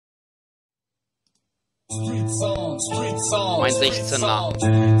Mein 16er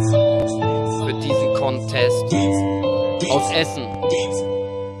für diesen Contest aus Essen.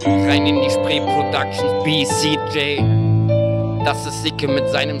 Rein in die Spree Productions, BCJ. Das ist Sicke mit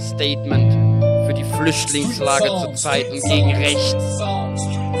seinem Statement für die Flüchtlingslage zur Zeit und gegen rechts.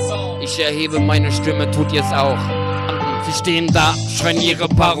 Ich erhebe meine Stimme, tut ihr's auch. Sie stehen da, schreien ihre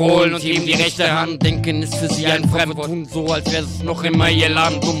Parolen und heben die rechte Hand. Denken, ist für sie ein Fremdwort, tun so, als wäre es noch immer ihr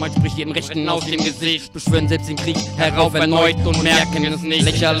Land. Dummheit spricht ihren Rechten aus dem Gesicht, beschwören selbst den Krieg herauf erneut und merken es nicht.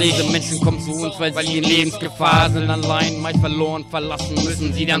 Lächerlich, diese Menschen kommen zu uns, weil sie in Lebensgefahr sind. Allein, meist verloren, verlassen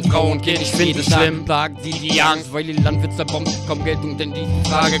müssen sie dann Frau und Kind. Ich finde es schlimm, plagt sie die Angst, weil ihr Land wird zerbombt. Kaum Geltung, denn diese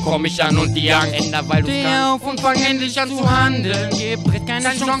Frage komm ich an und die Angst ändert, weil du kannst. Auf und fang endlich an zu handeln. Gib keine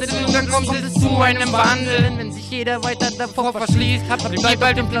Chance, denn dann kommt es zu einem Wandel. Wenn sich jeder weiter davor verschließt, habt ihr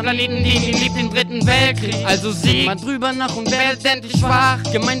bald den Planeten, den ihr liebt, den dritten Weltkrieg. Also singt mal drüber nach und werdet endlich schwach.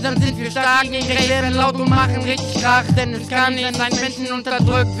 Gemeinsam sind wir stark, gegen rechts werden laut und machen richtig Krach. Denn es kann nicht sein, Menschen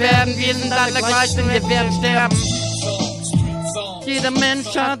unterdrückt werden. Wir sind alle gleich, denn wir werden sterben. Jeder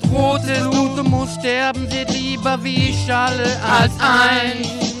Mensch hat rote Blut und muss sterben. Seht lieber wie ich alle als ein.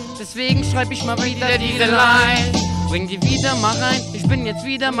 Deswegen schreib ich mal wieder diese Line. Bring die wieder mal rein, ich bin jetzt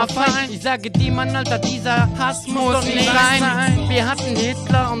wieder mal fein. Ich sage dir, Mann, Alter, dieser Hass muss nicht sein. Wir hatten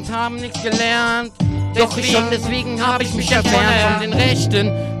Hitler und haben nichts gelernt. Doch deswegen hab ich mich entfernt von den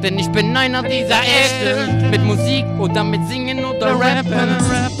Rechten. Denn ich bin einer dieser Echten. Mit Musik oder mit Singen oder Rappen.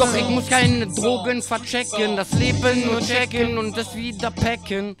 Doch ich muss keine Drogen verchecken. Das Leben nur checken und das wieder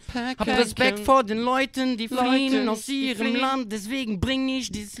packen. Hab Respekt vor den Leuten, die fliehen aus ihrem Land. Deswegen bring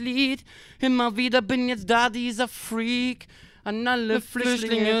ich dieses Lied. Immer wieder bin jetzt da dieser Freak. An alle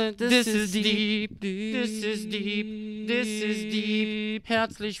Flüchtlinge, this is deep, this is deep, this is deep.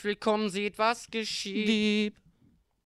 Herzlich willkommen, seht was geschieht.